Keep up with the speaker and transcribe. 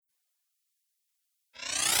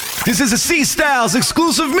This is a C-Styles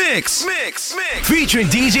exclusive mix. Featuring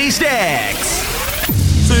DJ Stacks.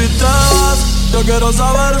 Si te vas, yo quiero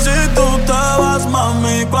saber si tú te vas,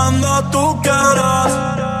 mami, cuando tú quieras.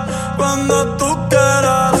 Cuando tú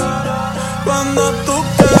quieras. Cuando tú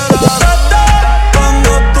quieras.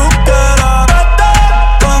 Cuando tú quieras.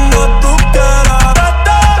 Cuando tú quieras.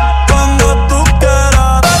 Cuando tú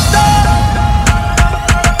quieras.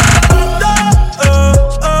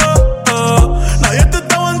 Nadie te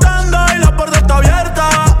está aguantando y la puerta está abierta.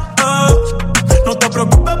 No te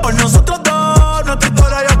preocupes por nosotros dos, nuestra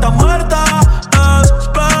historia ya está muerta.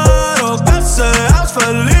 Espero que seas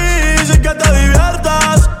feliz y que te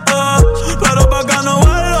diviertas. Pero pa' que no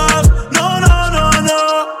vuelvas, no, no, no, no.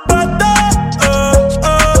 Vete,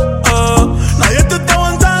 nadie te está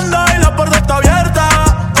aguantando y la puerta está abierta.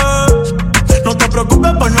 No te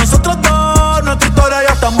preocupes por nosotros dos, nuestra historia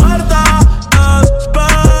ya está muerta.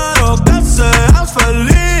 Espero que seas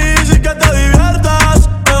feliz y que te diviertas.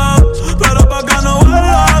 Pero pa' que no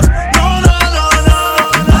vuelvas, no, no, no, no,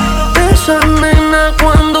 no. Esa nena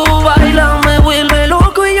cuando baila me vuelve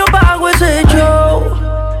loco y yo pago ese show.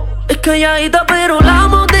 Es calladita pero la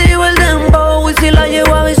motivo el dembow y si la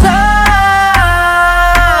llevo a besar.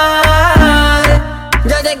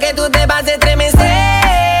 Yo sé que tú te vas a estremecer.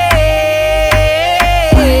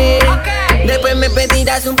 Después me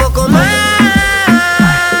pedirás un poco más.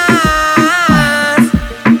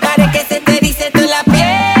 Para que se te erice toda la piel.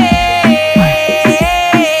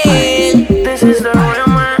 This is the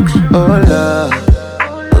remix. Hola,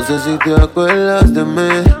 no sé si te acuerdas de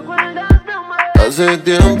mí. Hace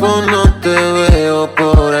tiempo no te veo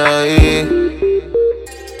por ahí.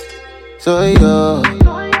 Soy yo,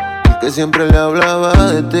 el que siempre le hablaba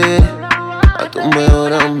de ti a tu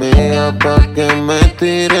mejor amiga pa' que me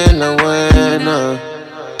tire la buena.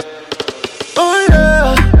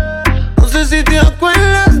 Hola, no sé si te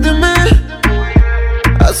acuerdas de mí.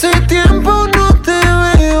 Hace tiempo no te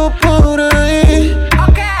veo por ahí.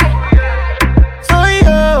 Soy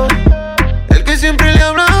yo, el que siempre le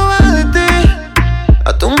hablaba de ti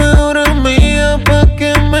a tu mejor amiga pa'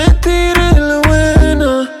 que me tire la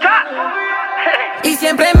buena. Y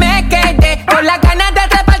siempre me quedé con las ganas de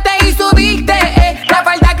treparte y subirte. La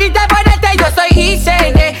falda grita ponerte, yo soy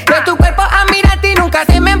Isen. De tu cuerpo a mirarte y nunca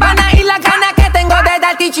se me van a ir las ganas que tengo de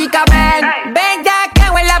darte, chica. Ven ya que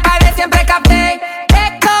en la pared siempre capté.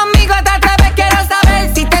 Es conmigo otra vez, quiero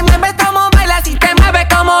saber si te mueves como bailas, si te mueves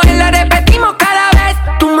como él, lo repetimos cada vez.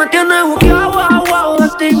 Tú me tienes buqueado, wow, wow,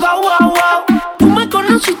 activado, wow, wow. Tú me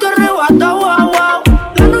conociste arrebatado, wow, wow.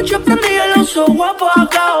 La noche prendí el oso guapo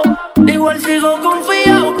apagado. Igual sigo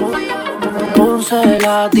confiado. Ponce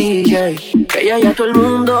la DJ, que ella ya todo el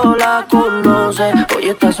mundo la conoce. Hoy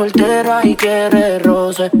está soltera y quiere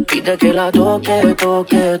roce. Pide que la toque,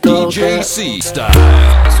 toque, toque. DJ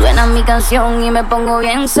C-Styles. Suena mi canción y me pongo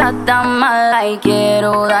bien sata mala y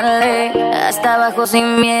quiero darle hasta abajo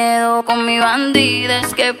sin miedo con mi bandida,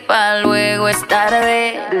 es que pa' luego es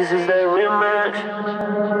tarde. This is the remix.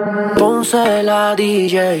 Ponce la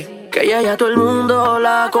DJ, que ella ya todo el mundo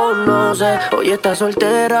la conoce. Hoy está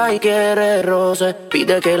soltera y quiere roce.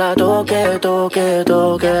 Pide que la toque, toque,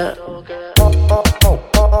 toque.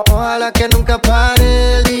 Ojalá que nunca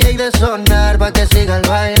pare el DJ de sonar pa' que siga el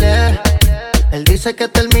baile. Él dice que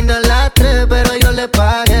termina a las 3, pero yo le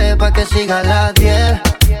pagué pa' que siga a las 10.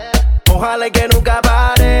 Ojalá que nunca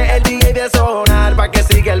pare el DJ de sonar pa' que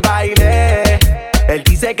siga el baile. Él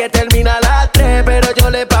dice que termina a las 3, pero yo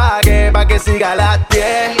le pagué pa' que siga a las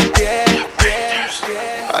 10.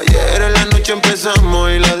 Ayer en la noche empezamos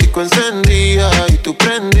y la disco encendía y tú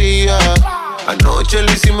prendías. Anoche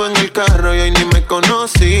lo hicimos en el carro y hoy ni me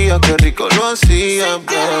conocía. Qué rico lo hacía,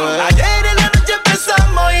 bebé. Ayer en la noche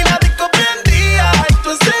empezamos y la disco prendía y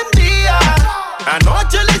tú encendías.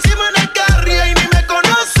 Anoche lo hicimos en el carro y hoy ni me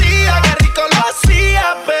conocía. Qué rico lo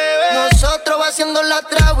hacía, bebé. Nosotros va haciendo la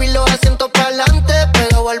trago y los asientos pa'lante,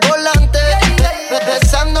 pegado al volante.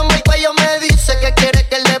 Besándome el cuello me dice que quiere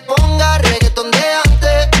que le ponga reggaetón de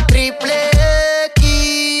antes. Triple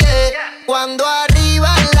X, cuando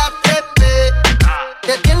arriba en la trepe.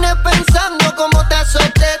 Te tienes pensando cómo te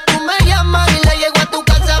azoté. Tú me llamas y le llego a tu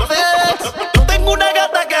casa, fe. Yo tengo una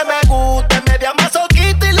gata que me gusta, media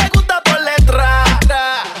masoquista y le gusta por letra.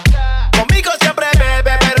 Conmigo siempre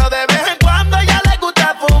bebe, pero de vez en cuando ella le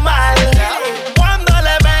gusta fumar. Cuando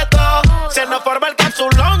le meto, se nos forma el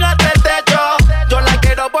capsulón hasta el techo. Yo la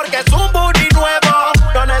quiero porque es un booty nuevo.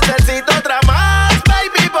 No necesito otra más,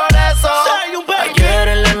 baby, por eso soy un baby. Ayer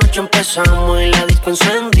en la noche empezamos y la disco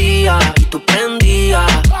encendía y tú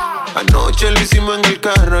prendías. Anoche lo hicimos en el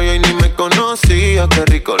carro y hoy ni me conocía. Qué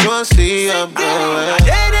rico lo hacía, bebé.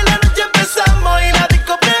 Ayer en la noche empezamos y la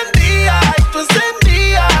disco prendía.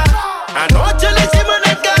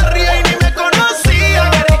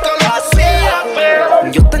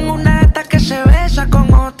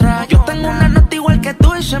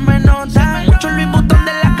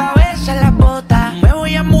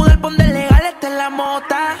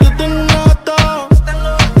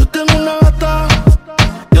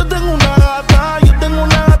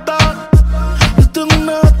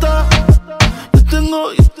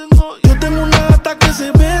 Yo tengo una gata que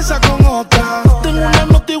se besa con otra. Tengo una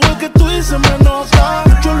nota igual que tú y se me nota.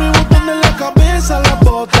 Yo lo iba a poner en la cabeza, la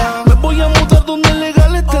bota. Me voy a mudar donde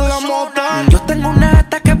legal esté la mota. Yo tengo una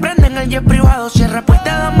gata que prende en el jet privado. Cierra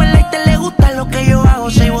puerta, dame el light, le gusta lo que yo hago.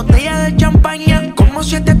 6 botellas de champaña, como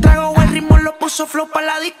 7 tragos. El ritmo lo puso flow pa'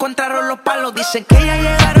 la disco, entraron los palos. Dicen que ya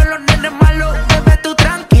llegaron los nenes malos. Bebé, tú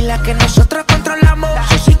tranquila que nosotros controlamos.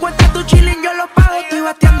 Sus 50 tu chilling, yo lo pago. Estoy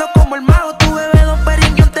bateando como el mago. Tu bebé Don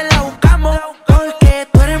Periñón te la buscamos. Porque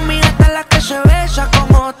tú eres mi gata la que se besa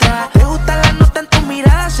con otra. Te gusta la nota en tu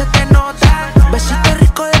mirada, se te nota. Besito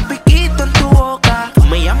rico de piquito en tu boca. Tú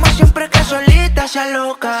me llamas siempre que solita se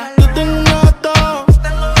loca. Yo tengo una gata.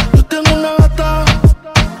 Yo tengo una gata.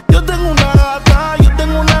 Yo tengo una gata. Yo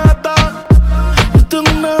tengo una gata. Yo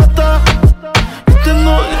tengo una gata. Yo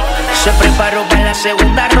tengo... Se preparó para la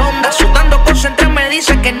segunda ronda. Sudando concentrado me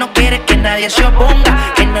dice que no quiere que nadie se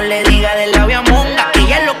oponga. Que no le diga de labio a monga. Que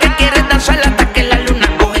ella lo que quiere es danzar hasta que la luna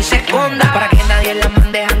coge y se esconda. Para que nadie la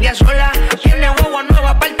mande janguear sola. Tiene huevo, nuevo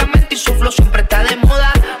apartamento y su flow siempre está de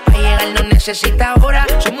moda. Para llegar no necesita hora.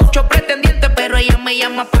 Son muchos pretendientes pero ella me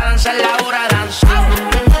llama para danzar la hora. Danza.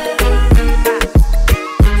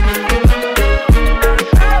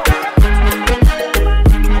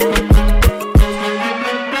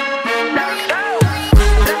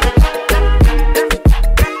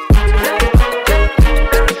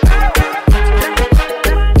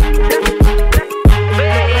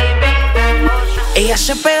 Ella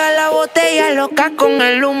se pega la botella loca con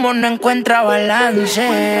el humo, no encuentra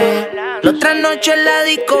balance. La otra noche en la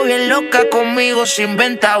disco bien loca conmigo se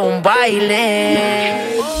inventaba un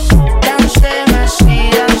baile. Dancen así,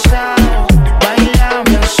 danzao,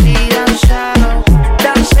 bailame así, danzao.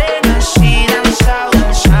 Dancen así, danzao,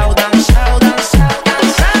 danzao, danzao, danzao,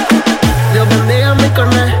 danzao. Dios bendiga mi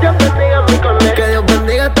cornet, Dios bendiga mi cornet. Que Dios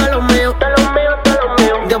bendiga a todos los míos, todos los míos, todos los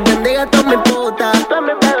míos. Dios bendiga a todas mis putas, todas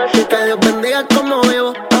mis bebecitas. Que Dios bendiga como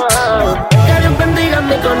vivo. Que Dios bendiga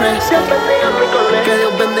mi cornet, Dios bendiga mi cornet. Que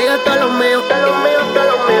Dios bendiga a todos los míos, todos los míos, todos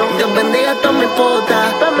los míos. Dios bendiga a todas mis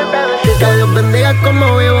putas, todas mis bebecitas. Que Dios bendiga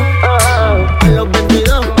como vivo. A los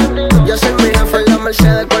 22, yo soy mi jefe en la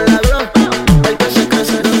Mercedes con la Glock. El que se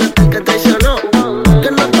crece, ¿dónde está el que traicionó?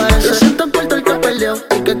 Que no parece, yo siento el puerto el que perdió.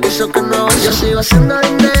 El que quiso que no, yo sigo haciendo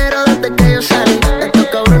dinero desde que yo salí. Estos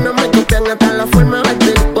cabrones me copian hasta la forma de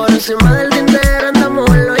vestir. Por encima del dinero andamos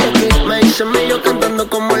en lo aquí. Me hice millo cantando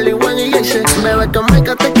como Lil Wayne y Jay-Z. Bebé, que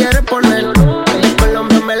Mica te quiere poner. De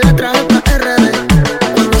Colombia me la traje pa' RD.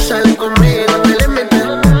 Cuando salen conmigo no hay límite.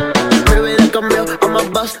 Mi vida cambió a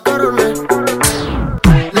más bass coronel.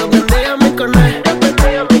 Dios bendiga mi cornet, Dios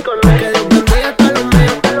bendiga mi cornet. Que Dios bendiga a todos los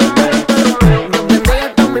míos, todos los míos, todos los míos. Dios bendiga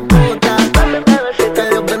a todas mis putas, todas mis bebecitas. Que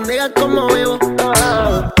Dios bendiga como vivo.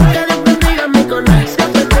 Que Dios bendiga mi cornet,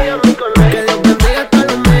 Dios bendiga mi cornet. Que Dios bendiga a todos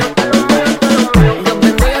los míos, todos los míos, todos los míos. Dios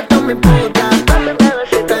bendiga a todas mis putas, todas mis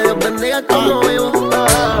bebecitas. Que Dios bendiga como vivo.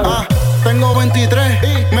 Tengo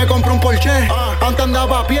 23, me compré un Porsche. Antes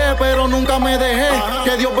andaba a pie, pero nunca me dejé.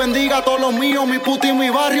 Que Dios bendiga a todos los míos, mi puta y mi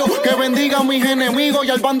barrio. Que bendiga a mis enemigos y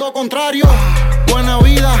al bando contrario. Buena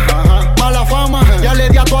vida, mala fama. Ya le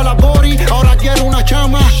di a todas las body, ahora quiero una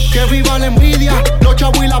chama. Que viva la envidia, los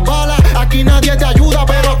chavos y las balas. Aquí nadie te ayuda,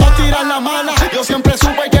 pero todos tiran la mala. Yo siempre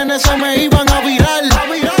supe quiénes se me iban a virar.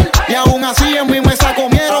 Y aún así en mi mesa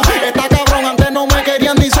comieron. Esta cabrón antes no me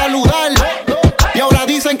querían ni saludar. Y ahora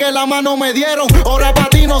dicen que la mano me dieron. Ahora pa'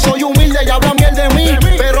 ti no soy humilde y hablan bien de mí.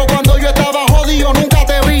 Pero cuando yo estaba jodido nunca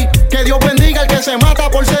te vi. Que Dios bendiga al que se mata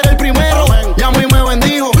por ser el primero. Y a mí me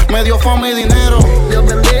bendijo, me dio fama y dinero. Dios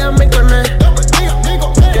bendiga mi cornet.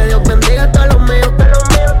 Que Dios bendiga a todos los míos, todos los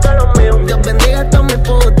míos, todos los míos. Dios bendiga a todas mis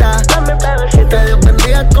putas, todas mis bebecitas. Que Dios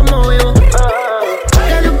bendiga como vivo.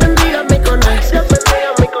 Que Dios bendiga mi cornet, Dios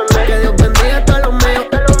bendiga mi cornet. Que Dios bendiga a todos los míos,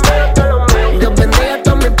 todos los míos, todos los míos. Dios bendiga a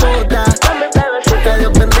todas mis putas, todas mis bebecitas. Que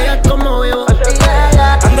Dios bendiga como vivo.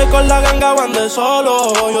 Ando con la ganga, ando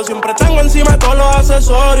solo. Yo siempre tengo encima todos los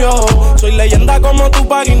accesorios. Soy leyenda como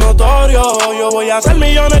Tupac y notorio. Yo voy a hacer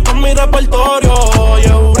millones con mi repertorio. Y he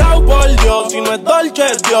jurado por Dios, si no es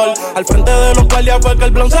Dolce es Dior. Al frente de los guardias fue que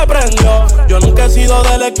el blon se prendió. Yo nunca he sido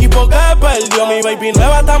del equipo que perdió. Mi baby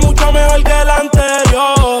nueva está mucho mejor que la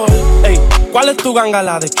anterior. Ey, ¿cuál es tu ganga?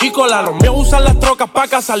 La de Chico, la los míos usan las trocas pa'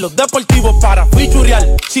 cazar los deportivos para fichurear.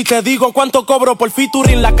 Si te digo cuánto cobro por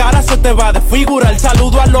featuring, la cara se te va a desfigurar.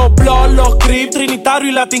 Saludo a los Blood, los Crips, Trinitario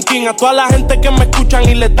y Latin King. A toda la gente que me escuchan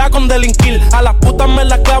y les da con delinquir. A las putas me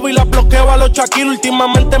las clavo y las bloqueo a los Shaquille.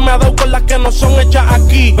 Últimamente me ha dado con las que no son hechas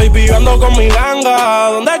aquí. Baby, yo ando con mi ganga.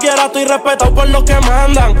 Donde quiera estoy respetado por los que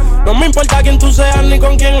mandan. No me importa quién tú seas ni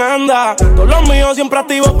con quién andas. Todos los míos siempre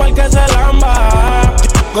activos para el que se lamba.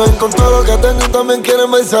 Me ven con todo lo que tengo y también quieren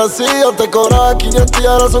verse así. Yo te cobraba 500 y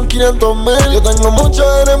ahora son 500,000. Yo tengo muchos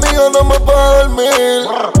enemigos, no me puedo dormir.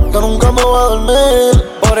 Yo nunca me voy a dormir.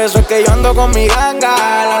 Por eso es que yo ando con mi ganga.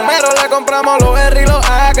 Al almero le compramos los R y los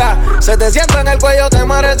AK. 700 en el cuello, te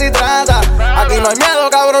mueres si trata. Aquí no hay miedo,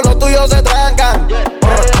 cabrón, los tuyos se trancan.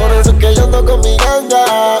 Por eso es que yo ando con mi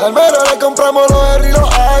ganga. Al almero le compramos los R y los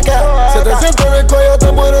AK. 700 en el cuello,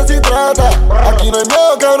 te mueres si trata. Aquí no hay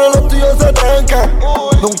miedo, cabrón, los tuyos se trancan.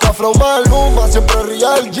 Nunca flow mal, Bumba, siempre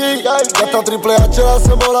Real G. Ya hasta Triple H le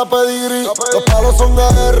hacemos la pedigrí. Los palos son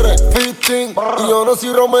AR, 15. Y yo no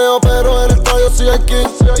soy Romeo, pero en el estadio soy el King.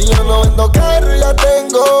 Y yo no vendo carro, ya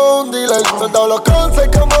tengo un dealer. Soldado los conces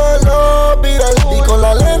como los Beatles. Y con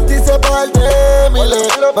la lente y se parte miles.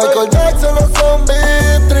 Michael Jackson, los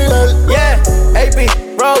zombies, thriller. Yeah, AP,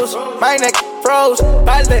 Rose, my neck, froze.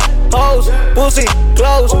 Palde, Pose, Pussy,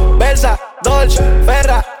 Close. Versa, Dolce,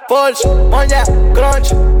 Ferra, Porsche, Moña, Crunch.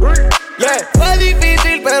 Yeah, fue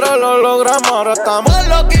difícil pero lo logramos. Ahora estamos en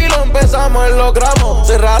los kilos, empezamos en los gramos.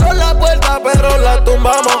 Cerraron la puerta pero la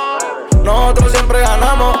tumbamos. Nosotros siempre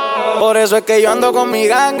ganamos. Por eso es que yo ando con mi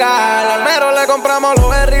ganga. Al almero le compramos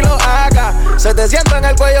los R y los AK. 700 en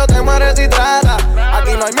el cuello, te mueres si trata.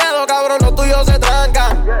 Aquí no hay miedo, cabrón, los tuyos se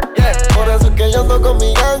trancan. Yeah. Por eso es que yo ando con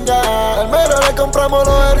mi ganga. Al almero le compramos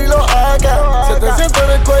los R y los AK. 700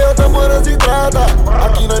 en el cuello, te mueres si trata.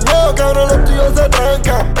 Aquí no hay miedo, cabrón, los tuyos se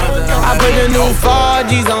trancan. I put the new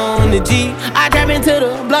 4G's on the G. I trap into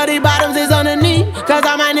the bloody bottoms, it's on the knee. Cause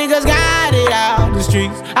all my niggas got it out the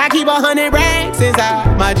streets. I keep 100 racks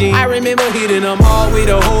inside my jeans. I remember hitting them all with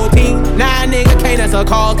the whole team. Now a nigga can't answer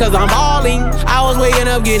call cause I'm all in. I was waking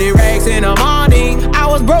up getting racks in the morning. I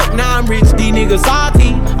was broke, now I'm rich, these niggas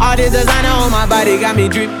salty. All this designer on my body got me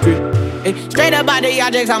drip, drip. Hey, straight up out the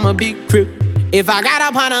objects, I'm a big crip. If I got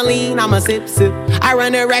up on a lean, I'ma sip, sip. I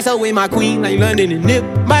run the racks up with my queen like London and Nip.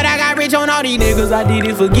 But I got rich on all these niggas, I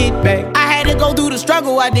didn't forget back. I had to go through the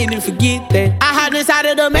struggle, I didn't forget that. I hopped inside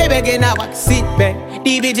of the Maybach and now I can sit back.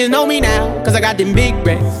 These bitches know me now, cause I got them big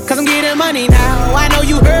racks. Cause I'm getting money now, I know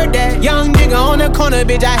you heard that. Young nigga on the corner,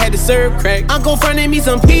 bitch, I had to serve crack. Uncle fronted me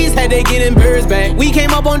some peas, had to get them birds back. We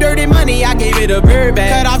came up on dirty money, I gave it a bird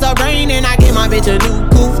back. Cut off the brain and I gave my bitch a new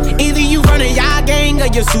coupe. Either you running y'all gang or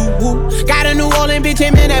you Subaru. Got a New Orleans bitch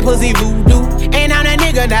and man, that pussy voodoo. And I'm that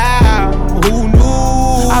nigga now, who knew?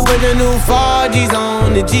 I put the new 4G's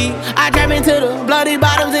on the G. I trap into the bloody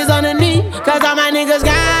bottoms, it's on the knee. Cause all my niggas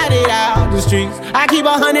got it out the streets. I keep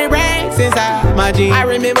 100 racks inside my jeans. I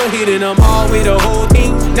remember hitting them all with the whole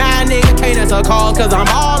team. Now a nigga can't answer call cause I'm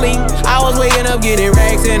all in. I was waking up getting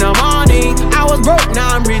racks in the morning. I was broke,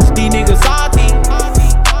 now I'm rich, these niggas salty.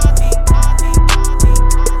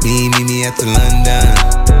 Meet me at the London.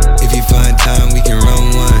 If you find time, we can run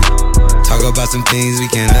one. Talk about some things we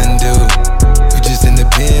can undo. You just in the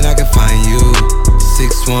pen, I can find you.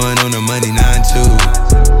 6'1" on the money,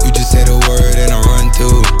 9'2". You just say the word and I run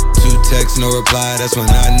through. 2 texts, no reply, that's when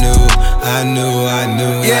I knew.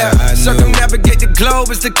 Yeah, circumnavigate the globe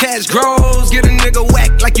as the cash grows. Get a nigga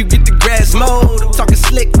whack like you get the grass mowed. I'm talking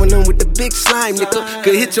slick when I'm with the big slime, nigga.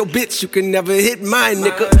 Could hit your bitch, you can never hit mine,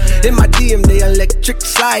 nigga. In my DM, they electric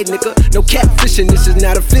slide, nigga. No catfishing, this is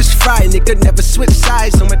not a fish fry, nigga. Never switch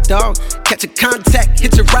sides on my dog. Catch a contact,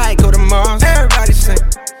 hit your ride, go to Mars. Everybody sing.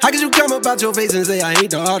 How could you come about your face and say I ain't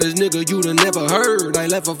the hardest nigga you'd have never heard? I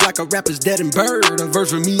left off like a rapper's dead and bird. A verse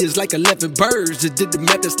for me is like 11 birds. Just did the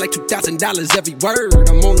math, it's like $2,000 every word.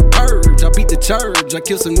 I'm on the purge, I beat the church. I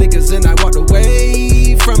killed some niggas and I walked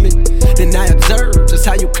away from it. Then I observed just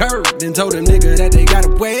how you curved and told a nigga that they gotta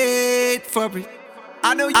wait for it.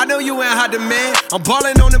 I know you ain't hot demand. I'm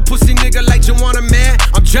ballin' on the pussy nigga like you want a man.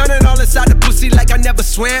 I'm drowning all inside the pussy like I never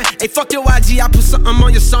swam. Hey, fuck your IG, I put something on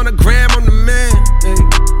your sonogram. I'm the man. Hey.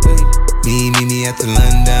 Meet me at the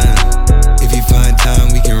London. If you find time,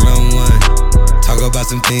 we can run one. Talk about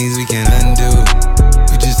some things we can undo.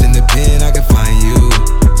 You just in the pen, I can find you.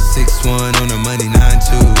 6'1" on the money,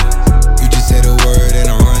 9'2". You just say the word and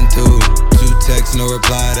I run through. 2 texts, no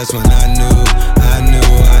reply, that's when I knew,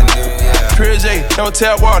 yeah. Pure J, don't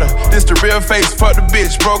tap water. This the real face, fuck the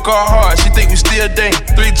bitch, broke our heart. She think we still dang.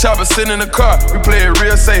 3 choppers sitting in the car, we play it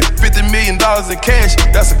real safe. $50 million in cash,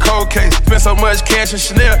 that's a cold case. Spent so much cash in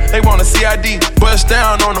Chanel, they want a CID. Bust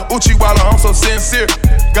down on the Uchi while I'm so sincere.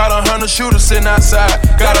 Got 100 shooters sitting outside.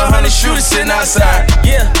 Got 100 shooters sitting outside.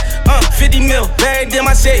 Yeah, 50 mil, bagged in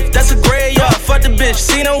my safe, that's a gray yard. Fuck the bitch,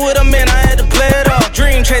 seen her with a man, I had to play it off.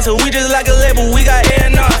 Dream chaser, we just like a label, we got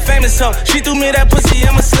A&R. Famous hoe, she threw me that pussy,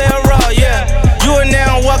 I'ma slay her raw, yeah. You are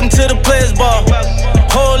now welcome to the players ball.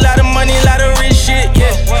 Whole lot of money, lot of rich shit,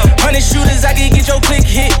 yeah. 100 shooters, I can get your click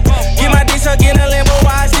hit. Get my dick suck in a Lambo,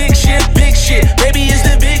 I stick shit, big shit. Baby, it's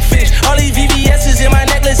the big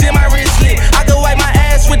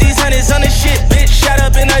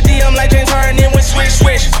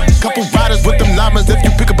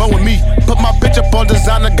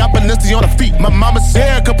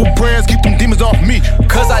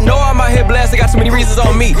reasons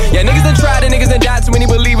on me. Yeah, niggas done tried and niggas done died, too many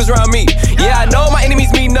believers around me. Yeah, I know my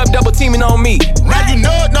enemies meeting up, double teaming on me. Now you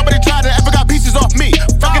know it, nobody tried to ever got pieces off me.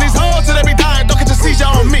 Fucking these hoes till they be dying, don't get the seizure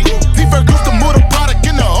on me. Deeper goose to move the product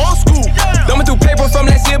in the old school. Thumbing through paper from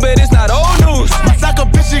last year, but it's not old news. My psycho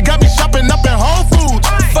bitch, she got me shopping up in Whole Foods.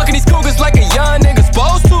 Fucking these cougars like a young nigga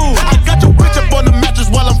supposed to. I got your bitch up on the mattress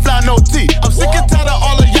while I'm flying OT. I'm sick and tired of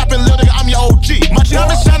all the yapping, little nigga, I'm your OG. My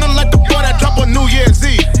diamond shining like the boy that drop on New Year's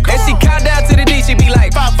Eve. And she count down to the D, she be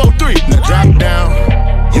like 5, 4, 3. Now drop down,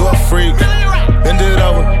 you a freak. Bend it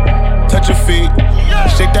over, touch your feet.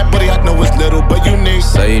 Shake that booty, I know it's little, but unique.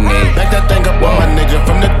 So unique. Back that thing up on my nigga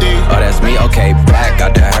from the D. Oh, that's me, okay, back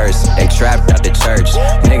out the hearse. They trapped out the church.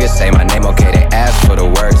 Niggas say my name, okay, they ask for the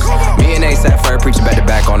words. Me and A$AP Ferg preaching back to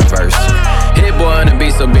back on the verse. Hit boy on the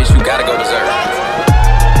beat, so bitch, you gotta go berserk.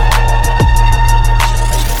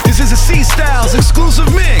 This is a C-Styles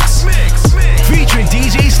exclusive mix. Featuring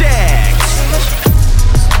DJ Stacks.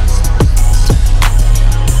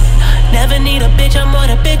 Never need a bitch, I'm what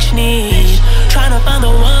a bitch need. Tryna find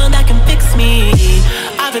the one that can fix me.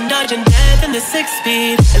 I've been dodging death in the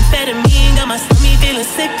 6-speed. Amphetamine got my stomach feeling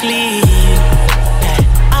sickly.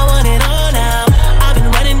 Yeah, I want it all now. I've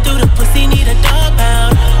been running through the pussy, need a dog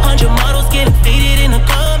pound. 100 models getting faded in a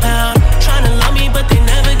compound. Tryna love me, but they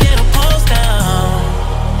never get a pulse down.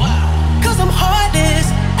 Cause I'm heartless,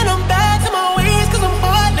 and I'm bad to my ways, cause I'm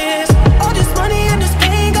heartless. All this money and this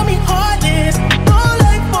pain got me heartless. More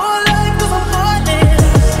life, cause I'm heartless.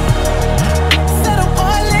 Said I'm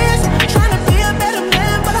heartless, trying to be a better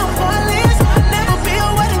man, but I'm heartless. Never be a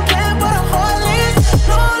wedding plan, but I'm heartless.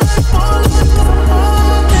 More life, cause I'm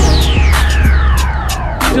heartless.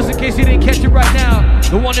 Just in case you didn't catch it right now,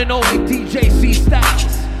 the one and only DJ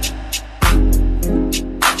C-Styles.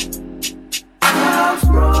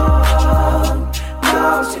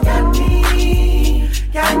 She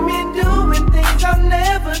got me doing things I'll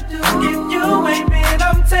never do. If you ain't been,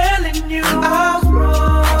 I'm telling you, I was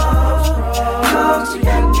wrong. She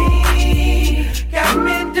got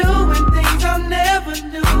me doing things I'll never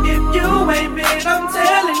do. If you ain't been, I'm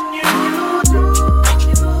telling you,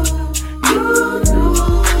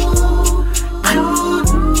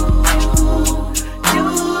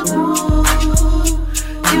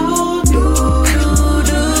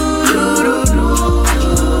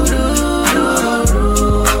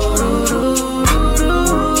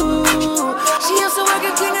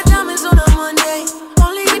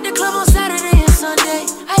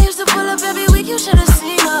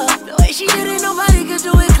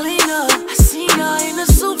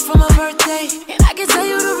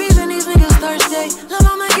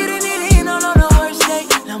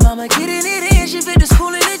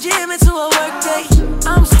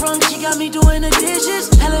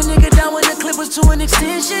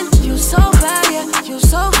 you so bad, yeah, you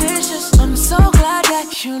so vicious. I'm so glad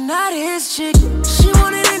that you not his chick. She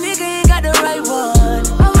wanted a nigga, ain't got the right one.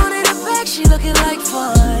 I wanted a bag, she looking like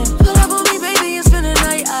fun. Pull up on me, baby, and spend the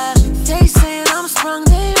night. They saying I'm sprung,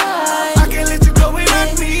 they right. I can't let you go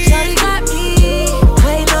without me. Shawty got me.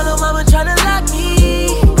 Waiting on the mama tryna lock me.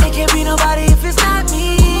 It can't be nobody if it's not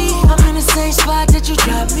me. I'm in the same spot that you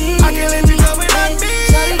dropped me. I can't let you go without me.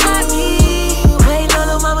 Shawty got me. Waiting on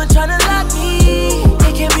the mama tryna lock me.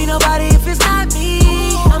 It can't be nobody if it's not me.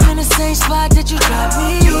 I'm in the same spot that you dropped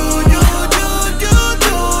me. You.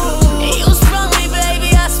 You sprung me,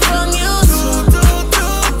 baby, I sprung you.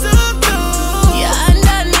 Yeah,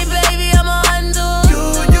 undone me, baby, I'm a undo.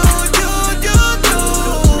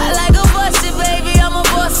 I like a bossy, baby, I'm a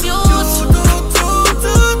boss you.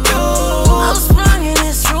 I'm sprung in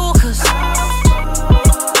this rule, cause got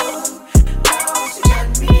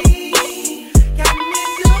me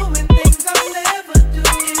doing things I'll never do.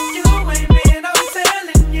 If you ain't been, I'm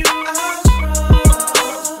telling you, I was wrong.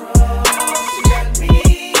 She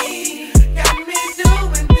got me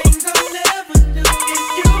doing things I'll never do. If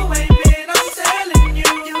you ain't been, I'm telling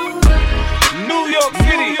you. New York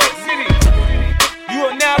City. You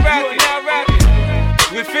are now rapping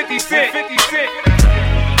with 50 Cent.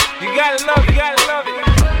 You gotta love it.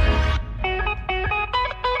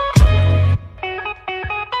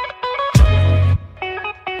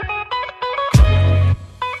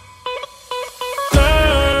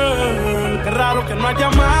 Qué raro que no has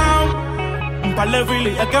llamado. Un par de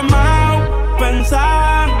filis he quemado.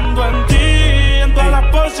 Pensando en ti, en todas las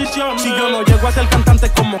posiciones. Si yo no llego a ser cantante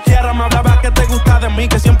como quiera, me hablaba que te gusta de mí,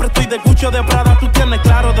 que siempre estoy de Gucci o de Prada. Tú tienes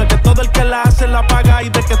claro de que todo el que la hace la paga y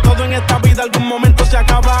de que todo en esta vida algún momento se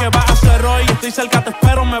acaba. ¿Qué vas a hacer hoy? Estoy cerca, te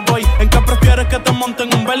espero, me voy. ¿En qué prefieres que te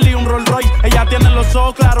monten un Bentley y un Rolls Royce? Ella tiene los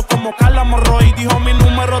ojos claros como Carla Morroy. Dijo mi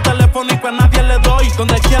número telefónico a nadie le doy.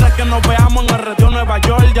 Donde quieras que nos veamos en el Radio Nueva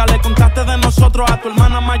York, ya le conté contaste de nosotros a tu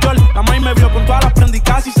hermana mayor. La maíz me vio con todas las prendas y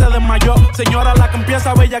casi se desmayó. Señora, la que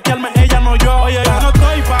empieza a bellaquearme, ella no yo. Oye, ya no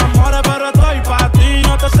estoy pa' amores, pero estoy pa' ti.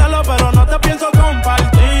 No te celo, pero no te pienso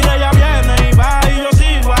compartir. Ella viene y va y yo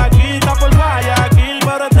sigo aquí. Está por Guayaquil,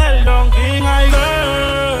 pero es del Don King. Ay,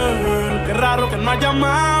 girl, qué raro que no has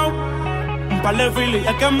llamado. Un par de filis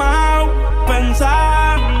he quemado,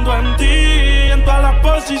 pensando en ti, en todas las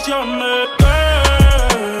posiciones.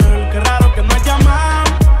 Girl, qué raro que no has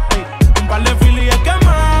llamado. Un par de filis he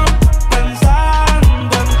quemado,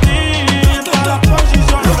 pensando en ti, en todas las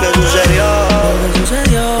posiciones. Lo que sucedió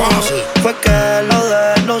fue que lo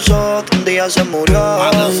de nosotros un día se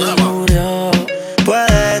murió.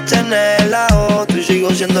 Puedes tener la otra y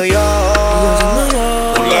sigo siendo yo.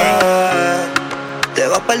 Te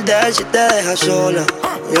vas a perder si te dejas sola.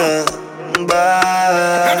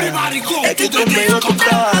 Es que conmigo tú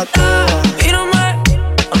trabajas toda. Mírame,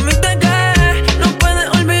 a mí te cae. No puedes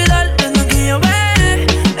olvidar desde que yo ve.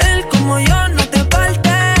 Él como yo no te parte.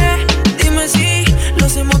 Dime si lo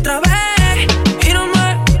hacemos otra vez.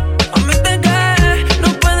 Mírame, a mí te cae. No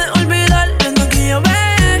puedes olvidar desde que yo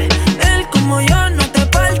ve. Él como yo no te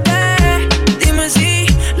parte. Dime si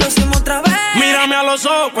lo hacemos otra vez. Mírame a los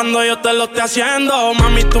ojos cuando yo te lo esté haciendo.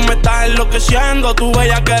 Mami, tú me estás enloqueciendo. Tu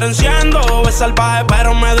bella que enciendo. Es salvaje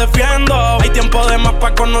pero me defiendo. Hay tiempo de más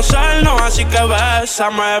para conocernos, así que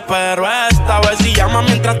bésame. Pero esta vez si llamas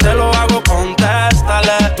mientras te lo hago,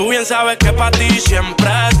 contéstale. Tú bien sabes que pa' ti siempre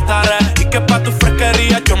estaré. Y que pa' tu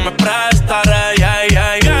fresquería yo me prestaré. Yeah,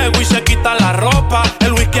 yeah, yeah. El whisky se quita la ropa.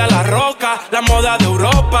 El whisky a la roca. La moda de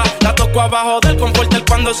Europa. La toco abajo del confort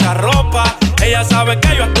cuando se arropa. Ella sabe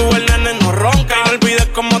que yo actúo, el nene no ronca. Y no olvides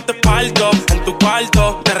cómo te parto en tu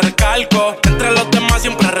cuarto, te recalco. Entre los demás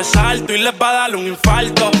siempre resalto y les va a dar un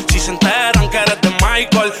infarto si se enteran que eres de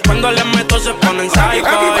Michael. Cuando les meto se ponen psycho.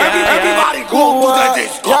 Everybody go to the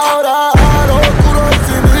disco. Y ahora a lo oscuro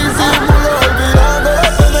sin disimulo, olvidando la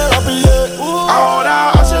pena la pillé.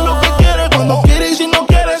 Ahora hace lo que quiere cuando quiere y si no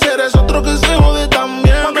quiere eres otro que se jode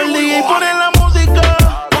también. Cuando el DJ pone la música,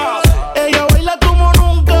 ella baila como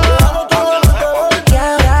nunca. Y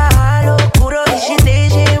ahora a lo oscuro y sin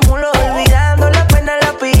disimulo, olvidando la pena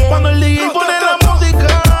la pillé. Cuando el DJ pone la música,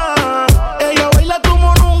 ella baila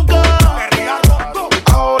como nunca.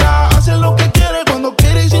 Ahora hace lo que quiere cuando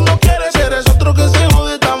quiere y si no quiere eres otro que se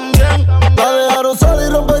jode también. La dejaron sola y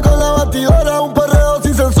rompe con la batidora. Un perreo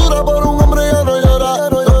sin censura por un hombre ya no llora.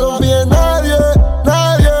 No confía en nadie,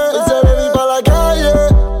 nadie. Y se ve pa' la calle,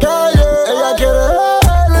 calle. Ella quiere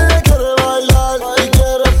ver, ella quiere bailar. Y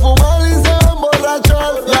quiere fumar y se va a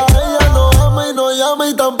emborrachar. Y a ella no ama y no llama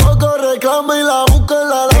y tampoco reclama. Y la busca en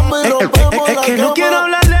la lama y rompemos la que cama. no quiero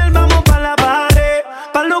hablar de él, vamos pa' la pared.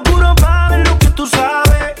 Pa' lo oscuro pa' ver lo que tú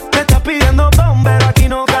sabes. Me estás pidiendo bombero, aquí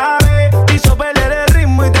no cabe. Hizo perder el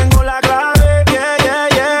ritmo y tengo la clave. Yeah, yeah,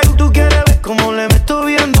 yeah. Tú quieres ver cómo le meto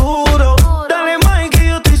bien duro. Dale más que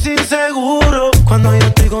yo estoy sin seguro. Cuando yo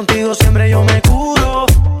estoy contigo siempre yo me curo.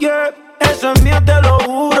 Yeah, eso es mío, te lo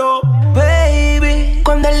juro. Baby,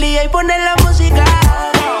 cuando el DJ pone la música,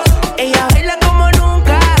 ella baila como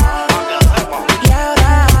nunca. Y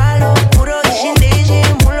ahora a lo oscuro y sin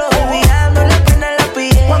disimulo, olvidando la pena la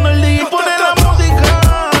pillé. Cuando el DJ pone la música,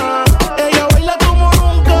 ella baila como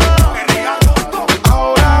nunca.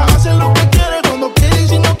 Ahora hace lo que quiere cuando quiere y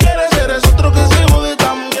si no quiere eres otro que se jode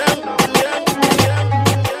también.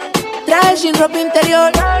 Traje sin ropa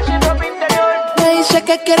interior. Me dice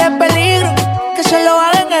que quiere peligro, que se lo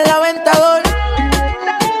haga en el aventador.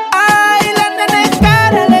 Ay, la nena es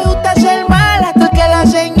cara, le gusta ser mala, hasta que la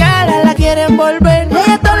señala, la quieren volver.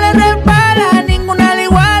 Ella todo le repara, ninguna le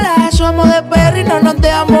iguala. Somos de perro y no nos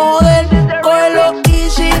dejamos joder. Cógelo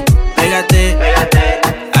easy, Pégate,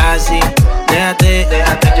 así, déjate,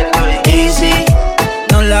 easy.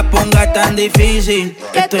 No la pongas tan difícil.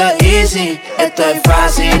 Esto es easy, esto es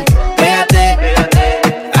fácil. Pégate,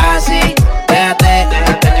 así, déjate,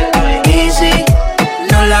 easy.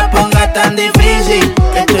 No la pongas tan difícil.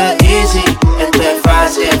 Esto es easy, esto es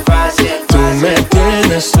fácil, fácil. Tú me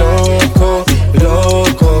tienes loco,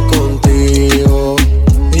 loco contigo.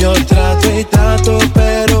 Yo trato y trato,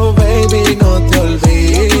 pero baby no te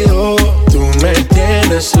olvido. Tú me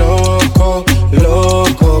tienes loco,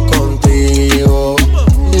 loco contigo.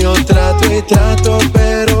 Yo trato y trato,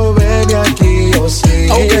 pero baby aquí yo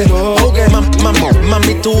sigo. Okay.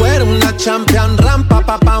 Mami, tú eres una champion, rampa,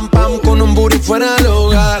 pa, pam, pam, con un booty fuera del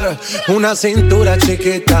hogar. Una cintura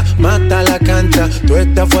chiquita, mata la cancha, tú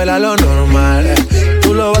estás fuera lo normal.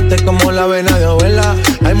 Tú lo bates como la vena de abuela.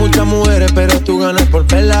 Hay muchas mujeres, pero tú ganas por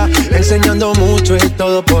verla. Enseñando mucho y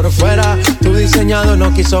todo por fuera. Tu diseñado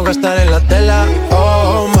no quiso gastar en la tela.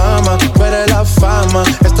 Oh, mama, tú eres la fama.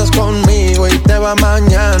 Estás conmigo y te va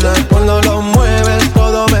mañana. Cuando lo mueves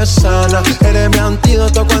todo me sana. Eres mi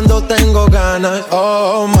antídoto cuando tengo ganas.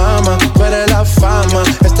 Oh, mama, tú eres la fama.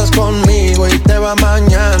 Estás conmigo y te va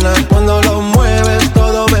mañana. Cuando lo mueves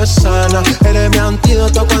todo me sana. Eres mi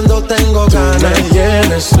antídoto cuando tengo ganas. Tú me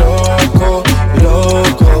tienes loco,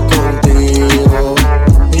 loco contigo.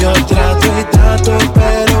 Yo trato y trato,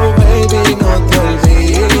 pero baby no te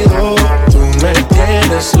olvido. Tú me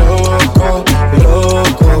tienes loco,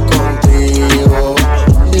 loco contigo.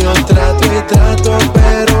 Yo trato y trato,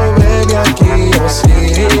 pero baby aquí yo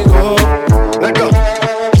sigo.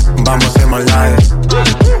 Vamos a hacer maldades,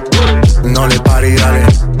 no le pare y dale.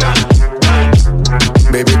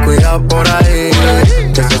 Baby, cuidado por ahí,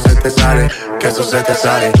 que eso se te sale, que eso se te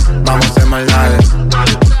sale. Vamos a hacer maldades,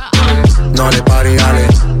 no le pare y dale.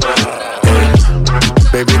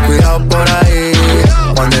 Baby, cuidado por ahí,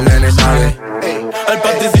 cuando el nene sale. El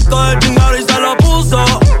patricito del chingado y se lo puso.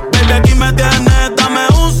 Baby, aquí me tienes, dame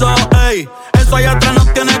uso. Ey, eso allá atrás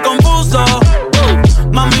nos tiene confuso.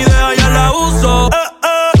 Mami, deja ya la uso.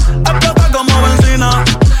 Explota como benzina.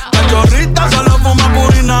 La chorrita solo fuma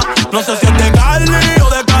purina. No sé si es de Carly o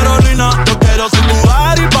de Carolina. Yo quiero ser tu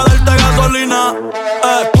Ari pa' darte gasolina.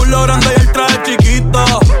 Culo grande y el traje chiquito.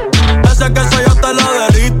 Ese que soy yo te lo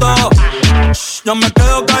derrito. Yo me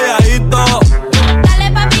quedo calladito.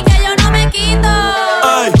 Dale papi que yo no me quito.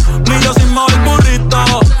 Ey, ni yo sin mover burrito.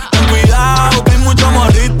 Ten cuidado que hay mucho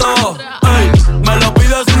morrito. Ey, me lo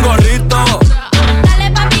pides sin gorrito.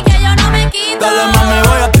 Dale papi que yo no me quito. Dale mami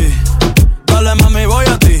voy a ti. Dale mami voy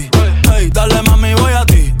a ti. Ey, dale mami voy a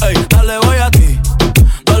ti. Ey, dale voy a ti.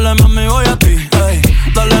 Dale mami voy a ti. Ey,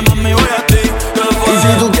 dale mami voy a ti. Y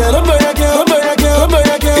si tú quieres bellaqueo, bellaqueo,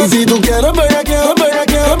 bellaqueo. Y si tú quieres bellaqueo,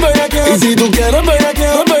 bellaqueo, bellaqueo. Y si tú quieres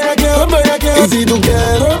bellaqueo, bellaqueo, bellaqueo. Y si tú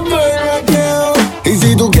quieres bellaqueo. Y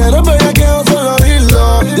si tú quieres bellaqueo, solo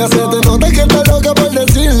dilo. Ya se te nota que estás loca por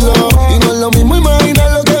decirlo. Y no es lo mismo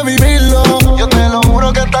imaginarlo que vivirlo. Yo te lo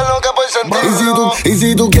juro que estás loca por sentirlo. Y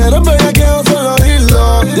si tú quieres bellaqueo, solo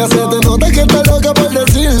dilo. Ya se te nota que estás loca por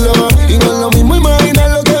decirlo. Y no es lo mismo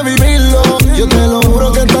imaginarlo que vivirlo. Yo te lo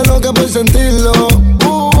juro que estás loca por sentirlo.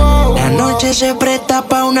 La noche se presta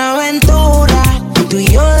pa' una aventura. Tú y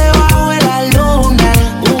yo debajo de la luna,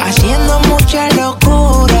 haciendo mucha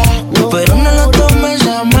locura, pero no lo tomes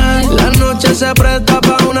a mal. La noche se presta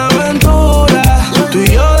pa' una aventura. Tú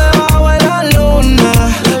y yo debajo de la luna,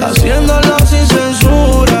 haciéndolo sin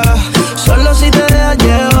censura. Solo si te dejas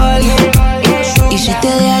llevar. Y si te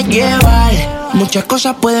dejas llevar, muchas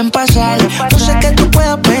cosas pueden pasar. No sé qué tú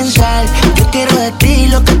puedas pensar. Yo quiero de ti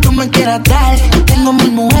lo que tú me quieras dar. Tengo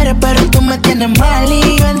 1000 mujeres, pero tú me tienes mal.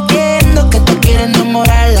 Y yo entiendo que tú quieres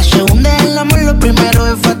enamorar. La segunda es el amor, lo primero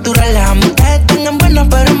es facturar. Las amistades tengan buenas,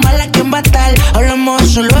 pero es mala quien va a estar. Hablamos de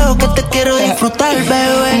eso luego que te quiero disfrutar,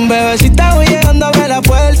 bebé. Bebecita, voy llegando a ver la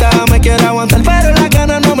puerta. Me quiero aguantar, pero las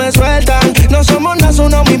ganas no me sueltan. No somos nazo,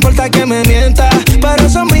 no me importa que me mientas. Pero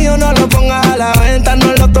eso mío no lo pongas a la venta.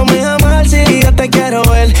 No lo tomes a mal si yo te quiero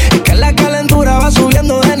ver. Es que la calentura va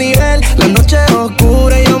subiendo de nivel. La noche es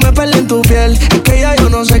oscura y yo me perdí en tu piel. Es que ya yo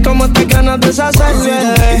no sé cómo te ganas de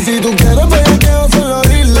deshacerme. Y si tú quieres bellaqueo, solo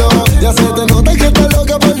dilo. Ya se te nota que estás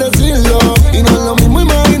loca por decirlo. Y no es lo mismo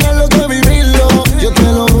imaginarlo que vivirlo. Yo te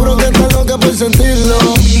lo juro que estás loca por sentirlo.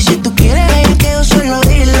 Y si tú quieres bellaqueo, solo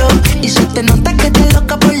dilo. Y se te nota que estás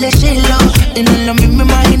loca por decirlo. Y no es lo mismo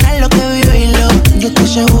imaginarlo que vivirlo. Yo te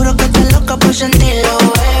aseguro que estás loca por sentirlo,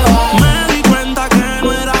 beba. Me di cuenta que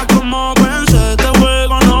no era como pensé. Este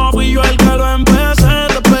juego no fui yo el que lo empecé.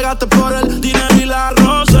 Te pegaste por el dinero y la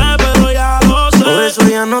roce, pero ya lo sé. Por eso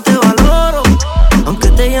ya no te valoro. Aunque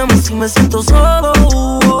te llames y me siento solo.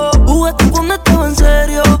 Jugaste cuando estaba en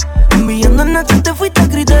serio. Enviando en noche te fuiste a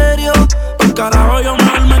criterio. Por carajo yo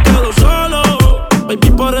mejor me quedo solo.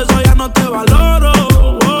 Baby, por eso ya no te valoro.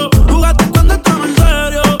 Jugaste cuando estaba en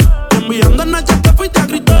serio. Enviando en noche te fuiste a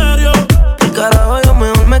criterio. Por carajo yo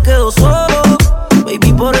mejor me quedo solo.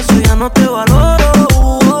 Baby, por eso ya no te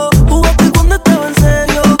valoro. Jugaste cuando estaba en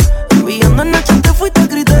serio. Enviando en noche te fuiste a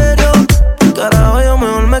criterio. Por carajo yo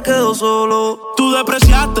mejor me quedo solo. Tú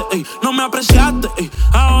despreciaste, ey, no me apreciaste, ey.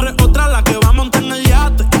 Ahora es otra la que va a montar en el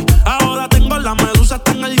yate, ey. Ahora tengo la medusa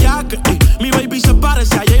hasta en el yaque, ey. Mi baby se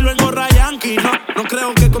parece a J-Lo en gorra Yankee. No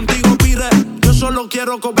creo que contigo pire. Yo solo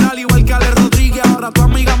quiero cobrar igual que Ale Rodríguez. Ahora tu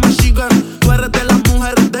amiga me sigue. Tú eres de las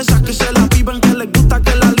mujeres de esas que se la viven, que les gusta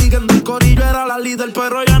que la liguen. Del corillo era la líder,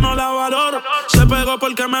 pero ya no la valoro. Se pegó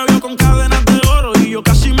porque me vio con cadenas de oro. Y yo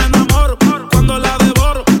casi me enamoro cuando la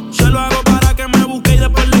devoro. Se lo hago para que me busque y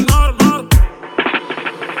después le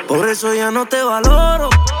eso ya no te valoro.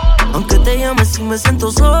 Aunque te llames si me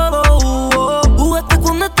siento solo. Jugaste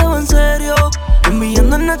cuando estaba en serio.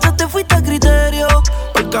 Enviando en Nacha te fuiste a criterio.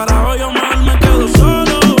 Al carajo yo mejor me quedo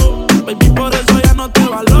solo. Baby, por eso ya no te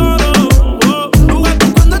valoro.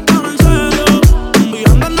 Jugaste cuando estaba en serio.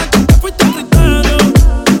 Enviando en Nacha te fuiste a criterio.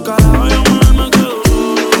 Al carajo yo mejor me quedo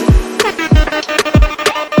solo.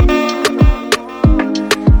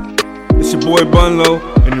 It's your boy Bunlo,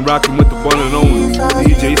 and you're rocking with the one and only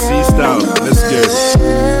DJ C Styles. Let's get it.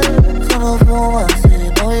 Solo fumas y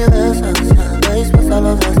no vives haciendo dispuesta a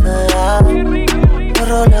lo que sea. No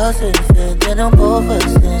rolas sin fin, tiene un poco de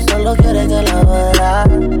sin, solo quiere que la vea.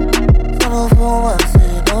 Solo fumas y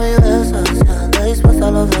no vives haciendo dispuesta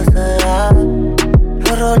a lo que sea.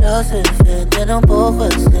 No rolas sin fin, tiene un poco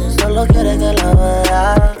de sin, solo quiere que la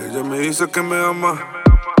vea. Ella me dice que me ama.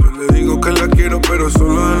 Yo le digo que la quiero, pero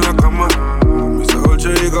solo en la cama. Mis Dolce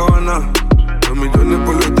y Gabbana. 2 millones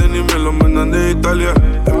por los tenis me los mandan de Italia.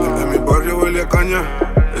 En mi barrio huele a caña.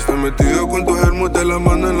 Estoy metido con tus germos de la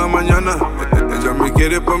mano en la mañana. Ella me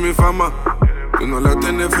quiere por mi fama. Tú no la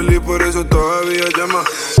tienes feliz, por eso todavía llama.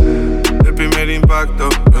 El primer impacto,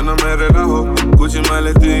 yo no me relajo. Gucci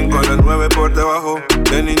maletín con las 9 por debajo.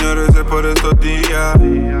 De niño recé por estos días.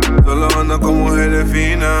 Solo anda con mujeres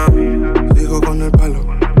finas. Sigo con el palo,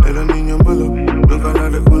 de los niños malos. Nunca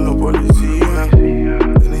la con los policías.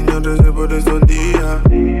 De niño recé por estos días.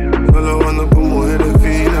 Solo ando con mujeres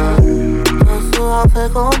finas. No su fe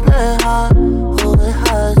compleja, o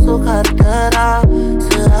deja de su cartera.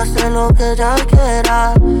 Se hace lo que ella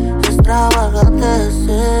quiera, extravagante es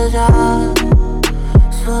ella.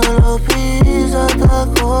 Solo pisa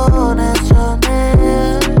tacones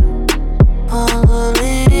Chanel,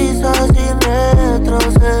 moviliza sin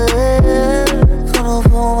retroceder. Solo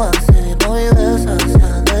fumas y no vives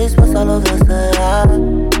haciendo dispuesta a lo que sea.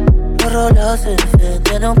 No rolas sin fin,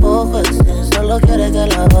 tiene un poco de sin, solo quiere que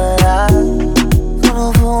la vea.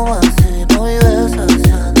 Solo fumas y no vives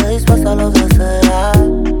haciendo dispuesta a lo que sea.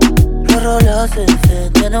 No rolas sin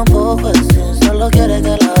fin, tiene un poco de sin, solo quiere que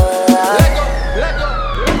la vea.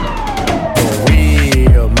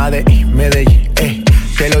 Río, Madrid, Medellín,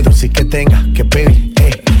 que lo dulce que tenga que pedir,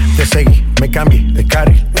 te seguí, me cambié de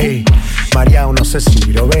carril, María, no sé si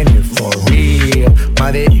quiero venir. For real,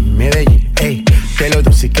 Madrid, Medellín, que lo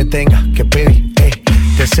dulce que tenga que pedir,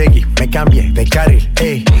 te seguí, me cambié de carril,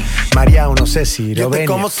 María, no sé si quiero venir.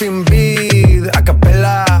 Yo te como sin vid, a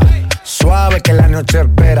capela, suave que la noche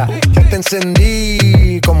espera. Ya te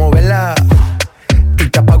encendí como vela y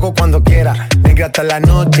te apago cuando quiera. Negra hasta la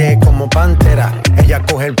noche como pantera. Ella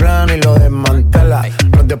coge el plano y lo desmantela.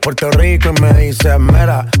 No es de Puerto Rico y me dice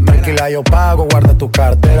mera. Tranquila, yo pago, guarda tu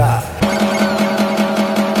cartera.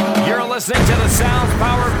 You're listening to the sounds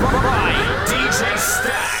powered by DJ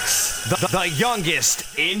Stacks, the youngest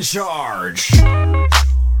in charge.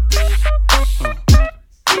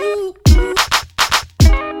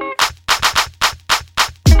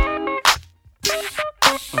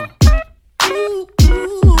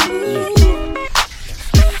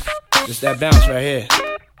 Just that bounce right here.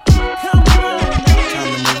 Time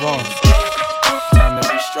to move on. Time to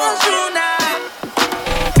be strong.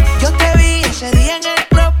 Yo te vi ese día en el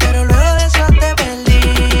club, pero luego de eso te perdí.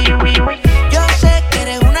 Yo sé que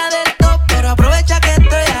eres una del top, pero aprovecha que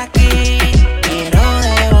estoy aquí. Quiero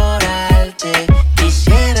devorarte,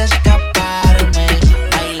 quisiera escaparme,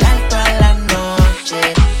 bailar toda la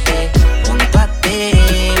noche, junto a ti,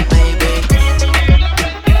 baby.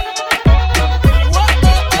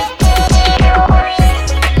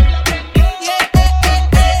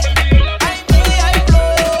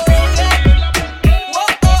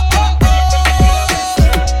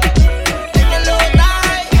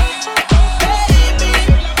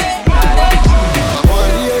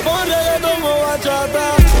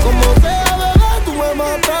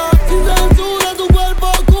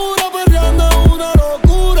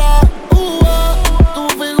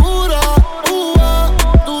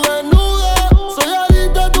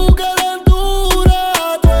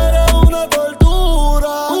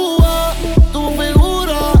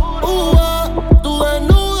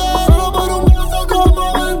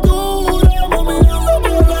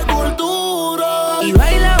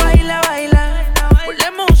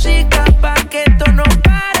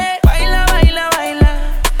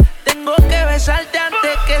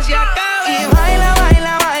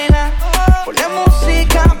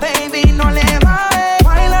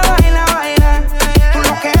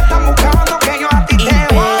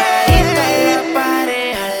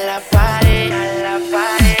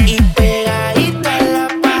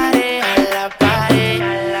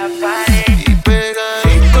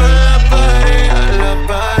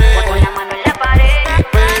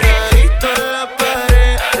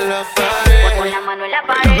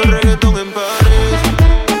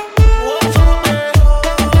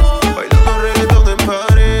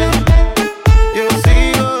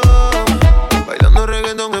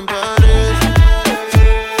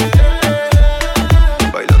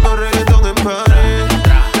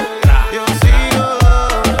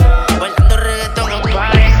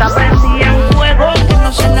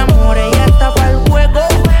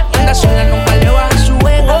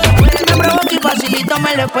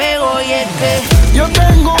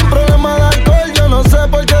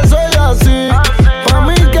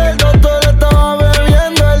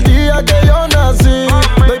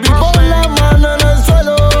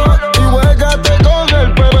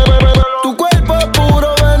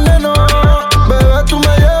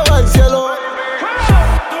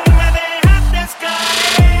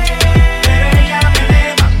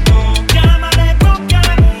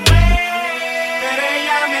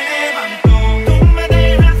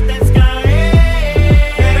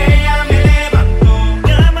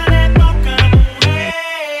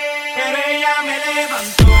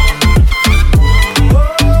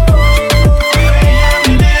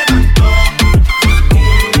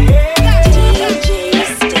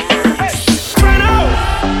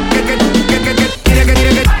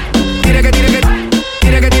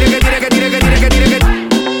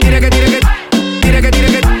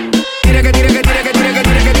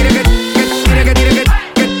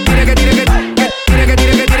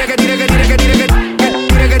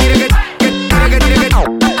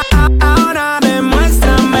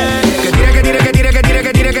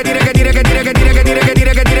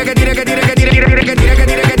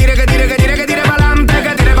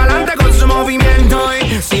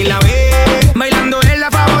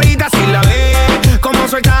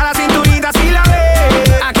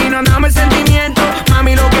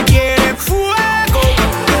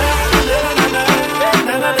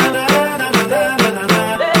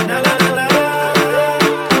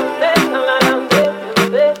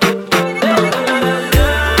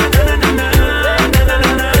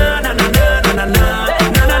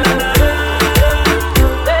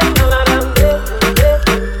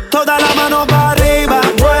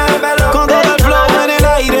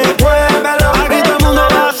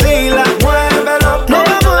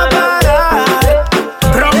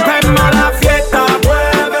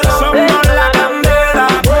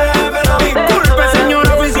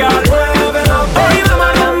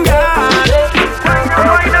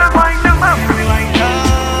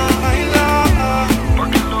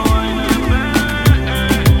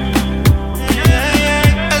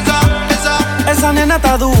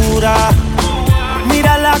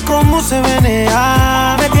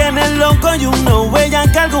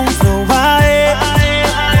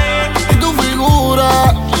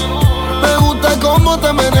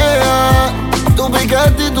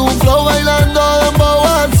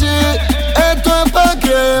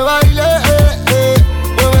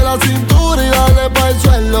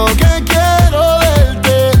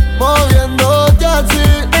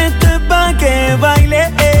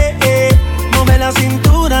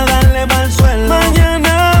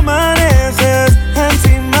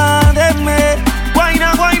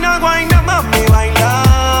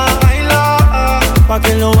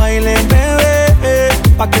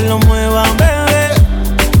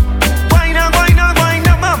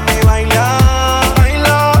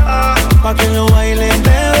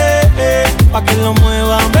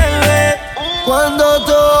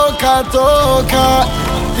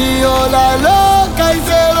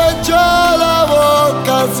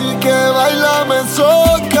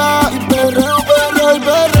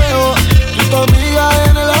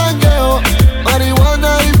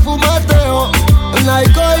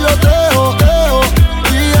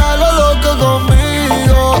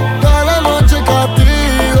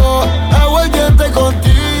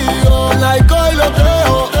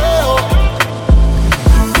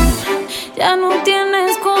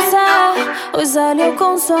 Salió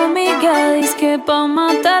con su amiga, dice que pa'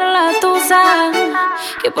 matar la tusa,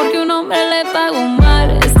 que porque un hombre le pagó mal,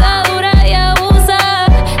 está dura y abusa.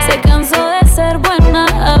 Se cansó de ser buena,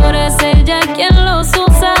 ahora es ella quien los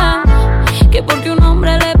usa, que porque un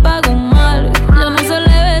hombre le pagó mal, ya no se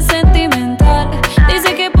le ve sentimental.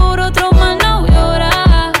 Dice que por otro man no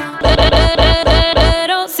llora,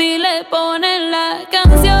 pero si le ponen la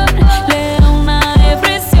canción, le da una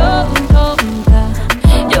depresión tonta,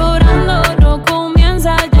 llorando.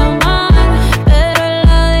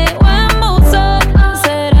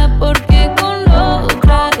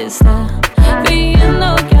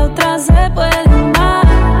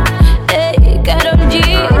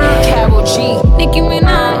 Nicki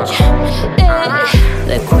Minaj,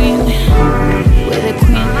 the queen, we're the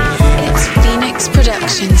queen. It's Phoenix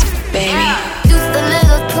Productions, baby. Used a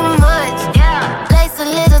little too much, yeah. Lace a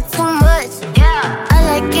little too much, yeah. I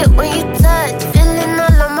like it when you touch, feeling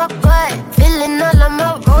all on my butt, feeling all on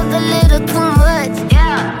my road a little too much,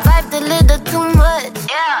 yeah. Vibed a little too much,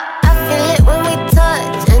 yeah. I feel it when we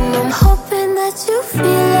touch, and I'm hoping that you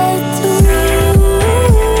feel it too.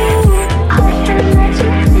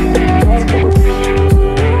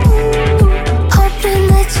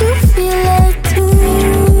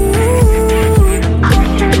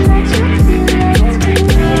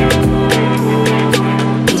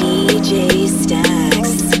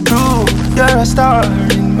 You're a star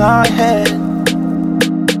in my head.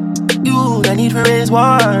 You got need for raise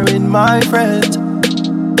war in my friends.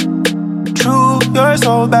 True, you're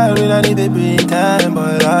so bad when I need to bring time,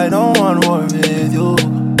 but I don't want war with you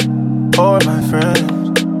or my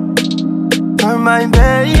friends. You're my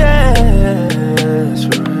best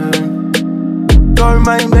friend. You're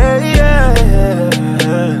my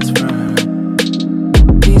best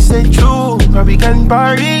friend. He said true. but we can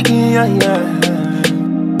party again, yeah.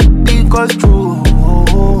 Because true,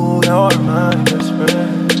 you're my best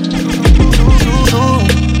friend. True,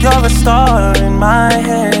 you're a star in my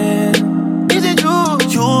head. Is it true?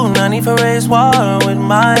 You not need to raise war with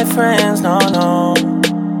my friends, no.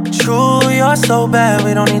 True, you're so bad,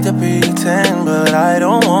 we don't need to pretend. But I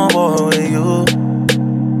don't want war with you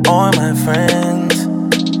or my friends.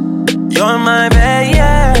 You're my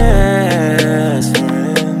best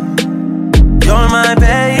friend. You're my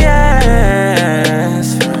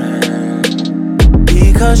best friend.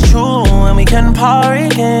 Because true, when we can party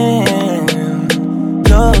again,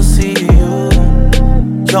 you'll see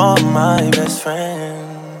you're my best friend.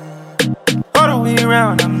 All the way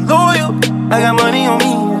around, I'm loyal. I got money on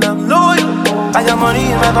me and I'm loyal. I got money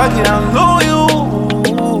in my pocket, I'm loyal.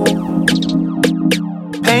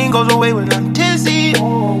 Pain goes away when I'm tipsy.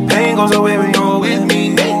 Pain goes away when you're with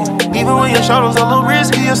me. Even when your shadow's a little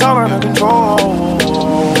risky, it's all under control.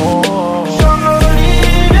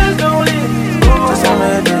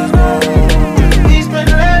 We spend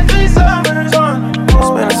the last 3 summers on the road.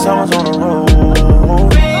 Spending summers on the road.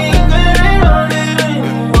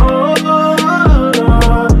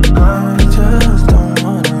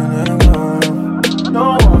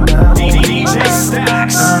 DJ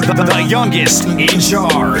Stacks, the youngest in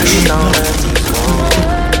charge.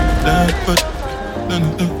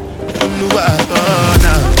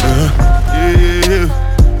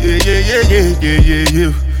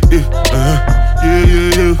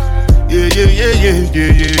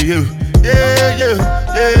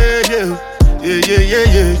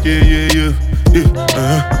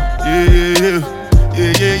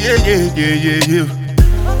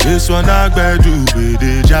 This one I better do with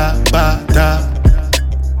the jabata.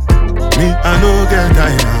 Me, I no get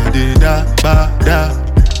time, I did da.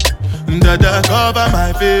 Dada cover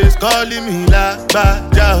my face, calling me la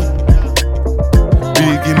baja.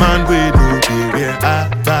 Biggie man, we no dey wear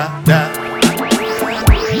abada.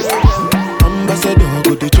 Ambassador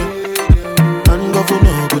go dey chop, and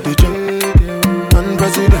governor go dey chop, and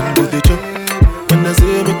president go dey chop. When I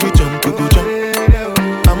say make we jump, we go jump.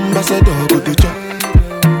 Ambassador go dey chop,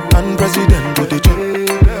 and president go dey chop,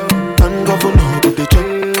 and governor go dey chop.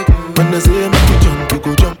 When I say make we jump, we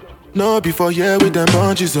go jump. No before here with them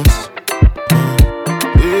on Jesus.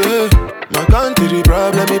 Yeah, my country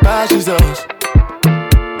problem, it passes us.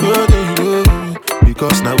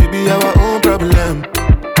 Because now we be our own problem.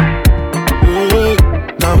 Yeah,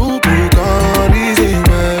 now who can reason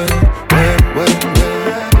well.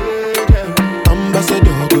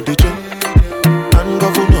 Ambassador go the chop, and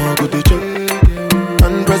governor go the chop,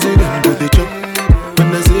 and president go the chop.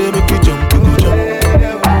 When I say make we jump, we go jump.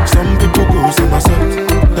 Some people go some assault.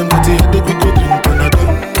 Them dirty headache we go drink Panadol.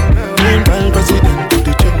 Meanwhile president go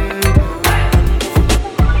the chop.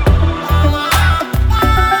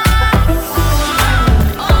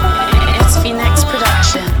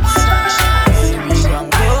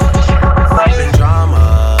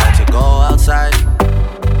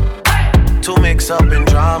 Up in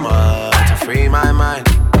drama to free my mind.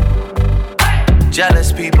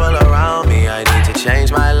 Jealous people around me, I need to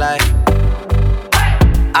change my life.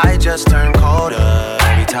 I just turn colder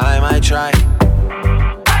every time I try.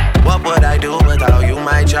 What would I do without you,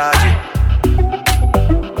 my Georgie?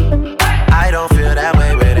 I don't feel that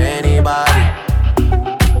way with anybody.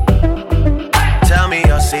 Tell me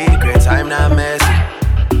your secrets, I'm not messy.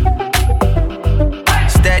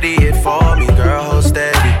 Steady it for me, girl, hold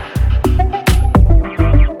steady.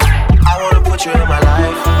 You in my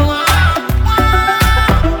life.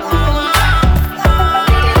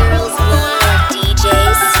 Girls love DJ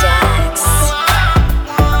Stacks.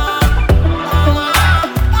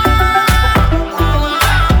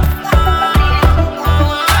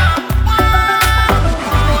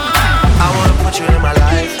 I wanna put you in my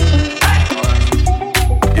life.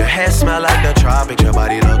 Your hair smell like the tropics, your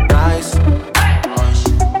body look nice.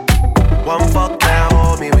 One fuck can't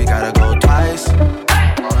hold me, we gotta go twice.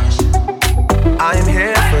 I'm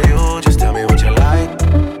here for you, just tell me what you like.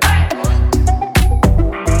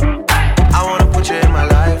 I wanna put you in my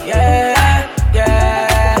life. Yeah.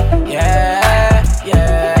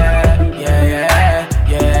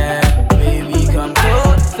 Baby, come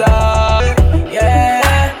closer.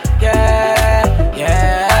 Yeah.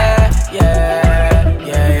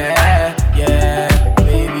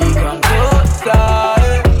 Baby, come closer.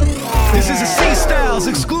 This is a C-Styles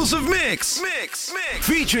exclusive mix.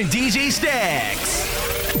 Featuring DJ Stacks.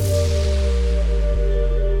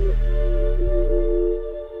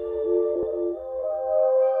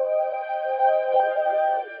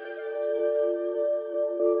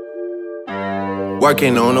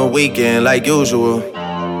 Working on a weekend like usual.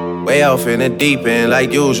 Way off in the deep end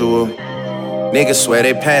like usual. Niggas swear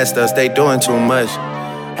they passed us, they doing too much.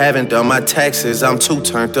 Haven't done my taxes, I'm too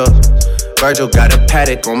turned up. Virgil got a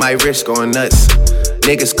paddock on my wrist going nuts.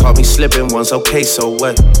 Niggas caught me slipping once, okay, so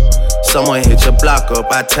what? Someone hit your block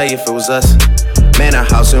up, I tell you if it was us. Man, a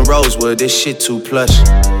house in Rosewood, this shit too plush.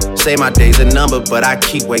 Say my day's a number, but I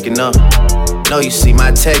keep waking up. Know you see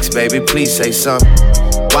my text, baby, please say something.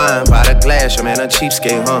 Wine by the glass, your man a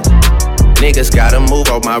cheapskate, huh? Niggas gotta move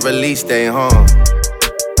on my release day, huh?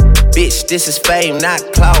 Bitch, this is fame, not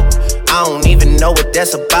clout. I don't even know what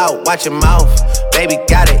that's about, watch your mouth. Baby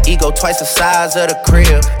got an ego twice the size of the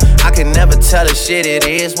crib. I can never tell a shit, it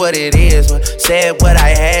is what it is. Said what I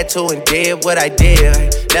had to and did what I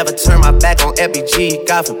did. Never turn my back on FBG,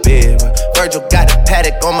 God forbid. Virgil got a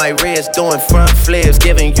paddock on my wrist, doing front flips.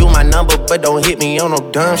 Giving you my number, but don't hit me on no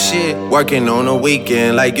dumb shit. Working on the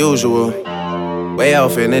weekend like usual. Way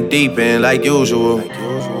off in the deep end like usual.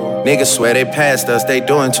 Niggas swear they passed us, they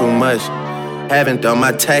doing too much. Haven't done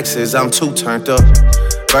my taxes, I'm too turned up.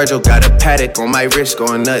 Virgil got a paddock on my wrist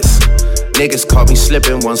going nuts. Niggas caught me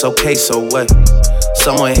slipping once, okay, so what?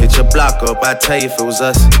 Someone hit your block up, I tell you if it was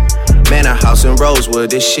us. Man, a house in Rosewood,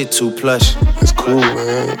 this shit too plush. It's cool,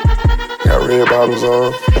 man. Got red bottoms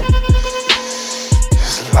on.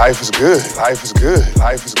 Life is good, life is good,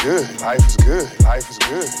 life is good, life is good, life is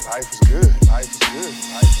good, life is good, life is good,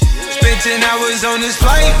 life is good. Spent 10 hours on this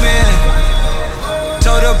flight, man.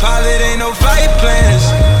 Told the pilot ain't no flight plans.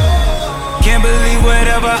 Can't believe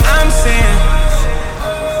whatever I'm saying.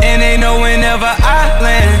 And they know whenever I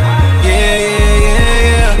land. Yeah, yeah, yeah,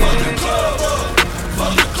 yeah. Fuck the club up,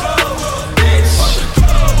 fuck the club up, bitch. Fuck the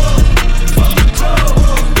club up, fuck the club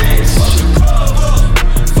up, bitch. Fuck the club up,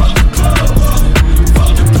 fuck the club up,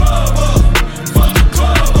 fuck the club up, fuck the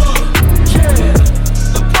club up. Yeah,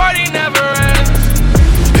 the party never ends.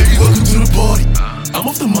 Baby, welcome to the party. I'm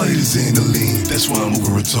off the money to Xandaline, that's why I'm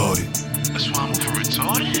over retarded. That's why I'm over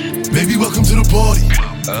retarded? Baby, welcome to the party.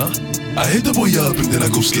 I hit the boy up and then I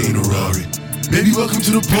go skate in a Rari. Baby, welcome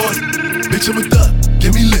to the party. Bitch, I'm a thot,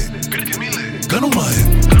 get me lit. Gun on my hip,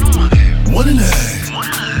 1.5,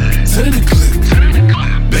 10 in the clip.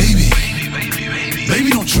 Baby,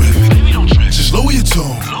 baby, don't trip. Just lower your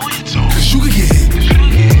tone, cause you could get hit.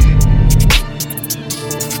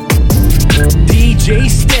 DJ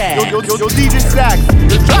Stack. Yo, DJ Stack.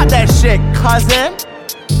 Yo, drop that shit, cousin.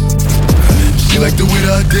 She like the way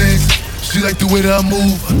that I dance. She like the way that I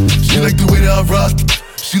move. She like the way that I rock.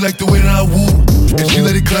 She like the way that I woo. And she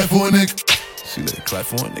let it clap for a nigga. She let it clap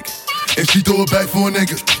for a nigga. And she throw it back for a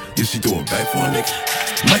nigga. Yeah, she throw it back for a nigga.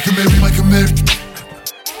 Michael Mary.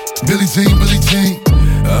 Billie Jean.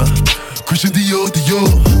 Christian Dior.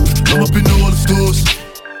 I'm up in all the stores.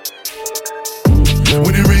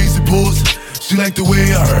 When it rains, it pours. She like the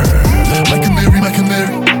way I Michael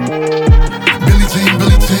Mary. Billie Jean.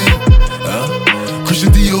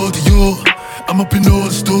 Christian Dior, I'm up in all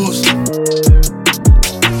the stores.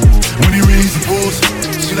 When he raised the balls,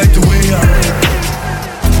 she like the way I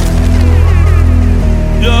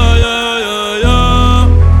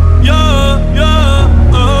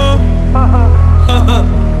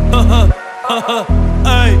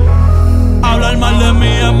Ey, hablar mal de mí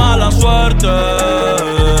es mala suerte.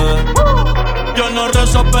 Yo no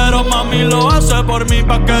rezo, pero mami lo hace por mí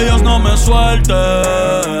pa' que Dios no me suelte.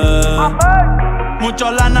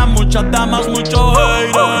 Mucha lana, muchas damas, mucho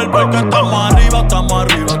hater. Porque estamos arriba.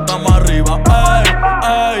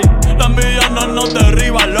 Ey, la envidia no nos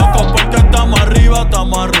derriba, loco. Porque estamos arriba.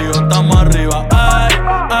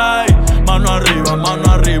 Ey, mano arriba.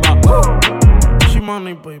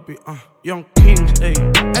 Money, baby, Young Kings, ey.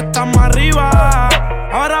 Estamos arriba,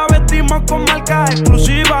 ahora vestimos con marcas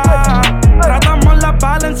exclusivas. Tratamos las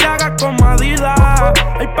Balenciagas como Adidas.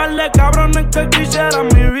 Hay par de cabrones que quisieran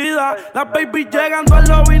mi vida. Las baby llegando al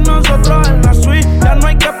lobby, nosotros en la suite. Ya no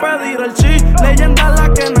hay que pedir el sí, leyenda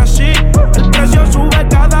la que nací. El precio sube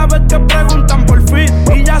cada vez que preguntan por fin.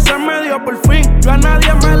 Y ya se me dio por fin, yo a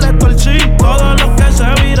nadie me le torcí. Todos los que se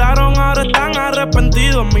viraron ahora están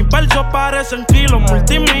arrepentidos. Mis versos parecen kilos,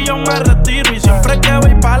 multimillón me retiro. Y siempre que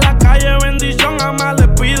voy pa' la calle, bendición jamás les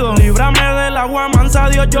pido. Líbrame del agua mansa,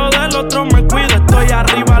 Dios, yo del otro me cuido. Estoy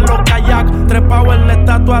arriba, los kayak, trepado en la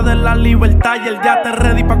estatua de la libertad. Y el día te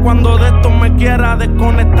ready pa' cuando de esto me quiera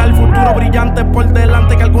desconectar. El futuro brillante por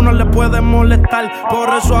delante que a algunos les puede molestar. Por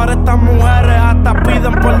eso ahora estas mujeres hasta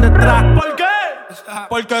piden por detrás. ¿Por qué?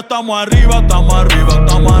 Porque estamos arriba.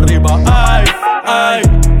 Ey,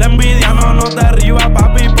 la envidia no nos derriba,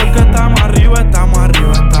 papi. Porque estamos arriba.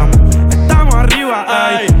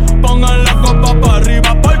 Ey, pongan la copa para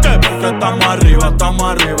arriba. ¿Por qué? Porque estamos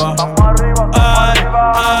arriba.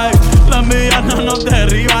 Ey, la envidia no nos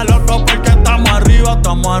derriba, loco.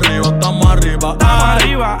 arriba,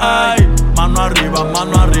 ay, ay. Mano arriba,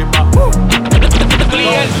 mano arriba.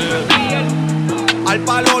 Al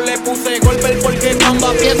palo le puse golpe porque cuando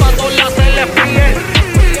aprieto a todas las se le pide.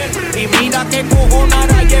 Y mira que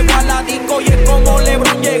cojonara llego a la disco y es como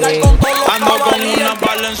LeBron llegar con todos los ando con unas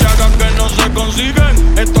Balenciagas que no se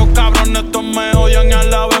consiguen. Estos cabrones estos me odian y a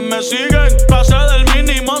la vez me siguen. Pasé del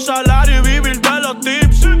mínimo salario y vivir de los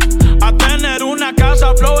tips a tener una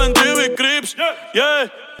casa flow en TV Crips. Yeah,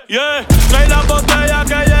 yeah. Trae la botella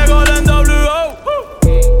que llegó el NWO.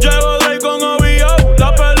 Llego de ahí con OVO.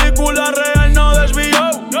 La película real no desvió.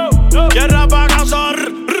 Guerra pa' cazar.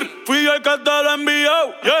 Fui yo el que te lo envió.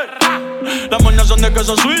 Yeah. Las moñas son de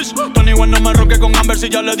queso Swiss. Tony Wen no me roque con Amber si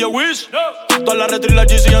ya le dio Wish. Toda la retri y la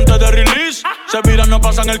GC antes de release. Se viran, no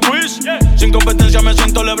pasan el quiz. Sin competencia me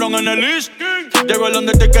siento LeBron en el East. Llego el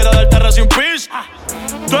Undertaker a dar terra sin pis.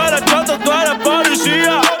 Tú eres chato, tú eres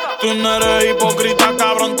policía. Tú no eres hipócrita,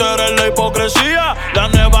 cabrón, tú eres la hipocresía. La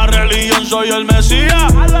nueva religión, soy el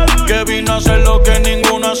Mesías, que vino a hacer lo que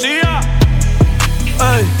ninguno hacía.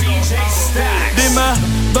 Ey, dime,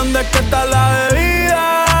 ¿dónde es que está la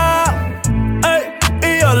bebida? Ey,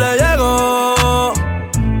 y yo le llego.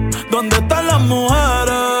 ¿Dónde están las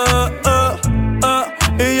mujeres?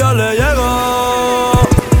 Y yo le llego.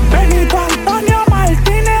 Benito Antonio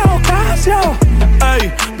Martínez Ocasio.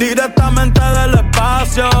 Ey, directamente del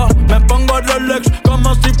espacio. Me pongo Rolex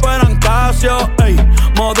como si fueran Casio. Ey,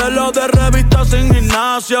 modelo de revista sin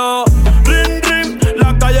gimnasio. Ring, ring,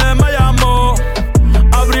 la calle me llamó.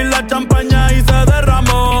 Abrí la champaña y se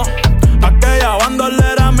derramó. Aquella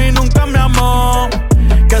bandolera a mí nunca me amó.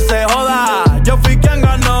 Que se joda, yo fui quien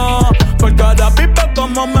ganó. Por cada pipa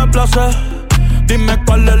como me place. Dime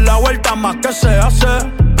cuál es la vuelta más que se hace.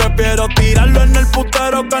 Prefiero tirarlo en el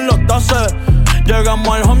putero que en los tases.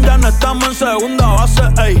 Llegamos al home, ya no estamos en segunda base.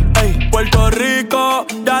 Ey, ey, Puerto Rico,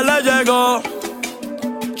 ya le llegó.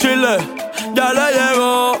 Chile, ya le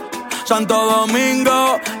llegó. Santo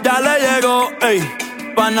Domingo, ya le llegó. Ey,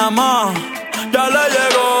 Panamá, ya le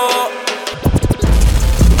llegó.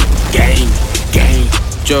 Gang, gang,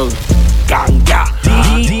 yo, ganga.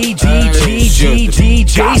 DJ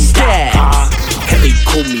Stacks. Hey,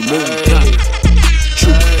 call me Moon.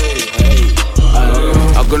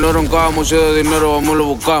 A que no roncamos, si de dinero vamos lo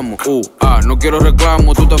buscamos. No quiero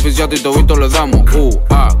reclamo, tú te oficiaste y todito le damos.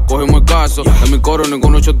 Cogimos el caso, en mi coro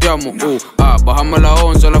ninguno choteamos. Bajame la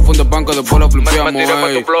 11, la funda pan que después la flipeamos. Me tiré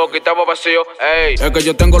pa' tu blog y estaba vacío, ey. Es que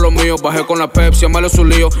yo tengo lo mío, bajé con la Pepsi, malo su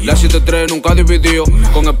lío. La 7-3 nunca dividió,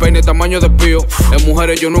 con el peine tamaño de pío. En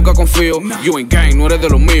mujeres yo nunca confío, you ain't gang, no eres de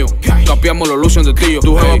los míos. Capiamos los luces de tío.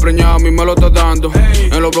 Tu jeva preñada a mí me lo está dando.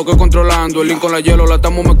 En los bloques controlando, el link con la hielo la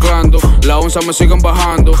estamos mezclando. La 11 me siguen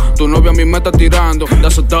bajando, tu novia a mí me está tirando.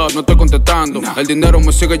 That's a dub, no estoy contestando. El dinero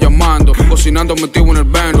me sigue llamando, cocinando metido en el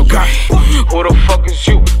bando. Who the fuck is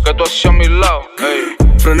you? Que tú hacia mi lado.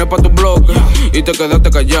 Frené pa' tu bloque y te quedaste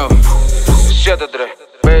callado. 7-3,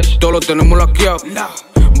 bitch, todos lo tenemos laqueado.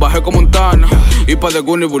 Bajé con Montana y pa' de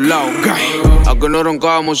Gun y burlao. A que no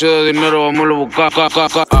roncamos, si de dinero vamos a buscar.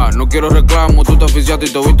 No quiero reclamo, tú te oficiaste y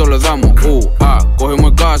todito le damos.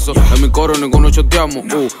 Cogimos el caso, en mi coro ninguno choteamos.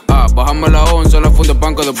 Bajame la 11, la funda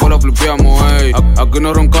pan que después la flipeamos. Ey. Aquí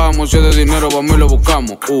no roncamos, si de dinero vamos y lo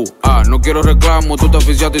buscamos. No quiero reclamo, tú te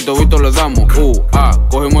oficiaste y todito le damos.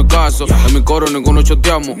 Cogimos el caso, en mi coro ninguno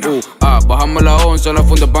choteamos. Bajame la 11, la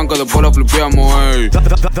funda pan que después la flipeamos. Ey.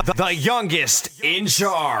 The youngest in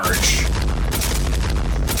charge.